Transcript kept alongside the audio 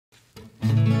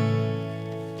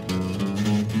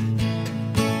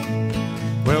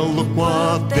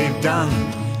what they've done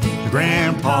to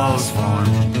Grandpa's farm.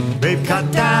 They've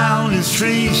cut down his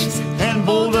trees and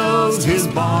bulldozed his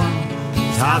barn.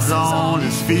 His house is on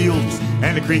his fields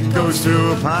and the creek goes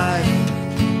through a pipe.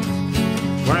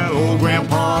 Well, old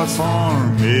Grandpa's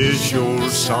farm is sure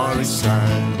sorry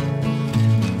sight.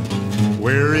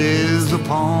 Where is the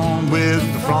pond with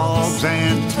the frogs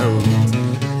and toads?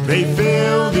 They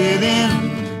filled it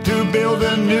in to build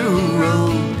a new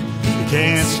road. You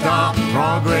can't stop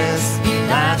progress,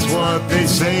 that's what they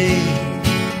say.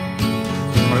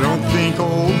 I don't think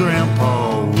old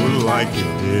Grandpa would like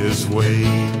it this way.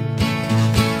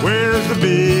 Where's the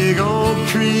big oak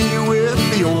tree with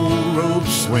the old rope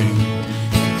swing?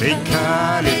 They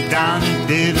cut it down and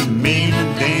didn't mean a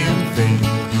damn thing.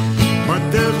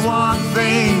 But there's one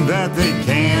thing that they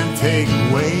can't take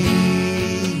away: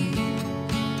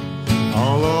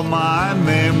 all of my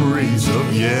memories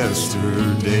of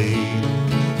yesterday.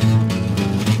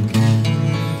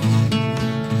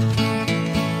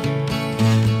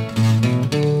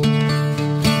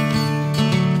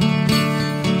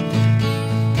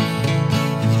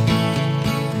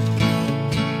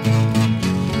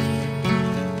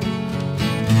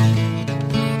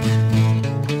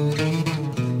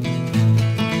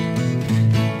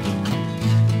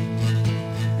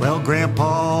 Well,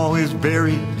 Grandpa is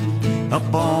buried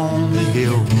up on the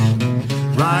hill,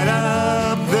 right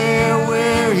up there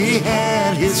where he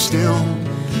had his still.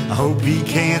 I hope he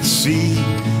can't see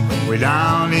way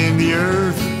down in the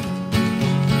earth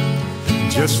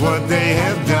just what they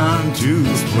have done to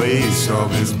his place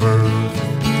of his birth.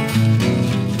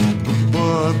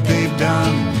 What they've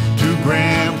done to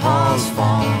Grandpa's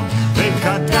farm: they've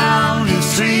cut down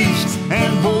his trees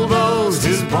and bulldozed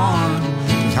his barn.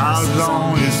 His house is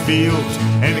on his fields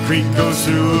and the creek goes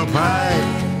through a pipe.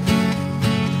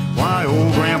 Why,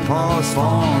 old Grandpa's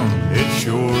farm, it's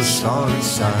sure a sorry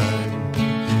sight.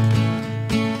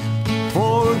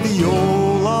 For the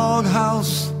old log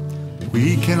house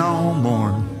we can all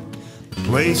mourn, the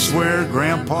place where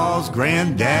Grandpa's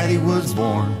granddaddy was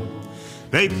born.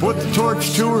 They put the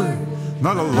torch to her,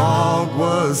 not a log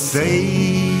was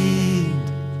saved.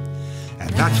 And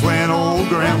that's when old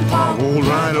Grandpa rolled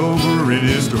right over in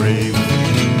his grave.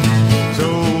 So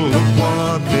look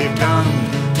what they've done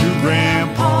to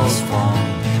Grandpa's farm: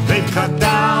 they've cut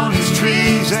down his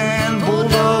trees and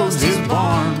bulldozed his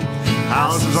barn.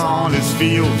 Houses on his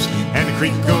fields and the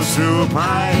creek goes through a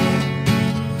pipe.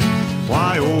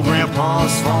 Why, old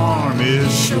Grandpa's farm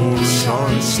is sure a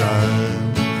sorry sight.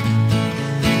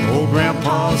 Old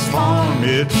Grandpa's farm,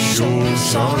 it's sure a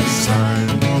sorry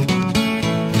sight.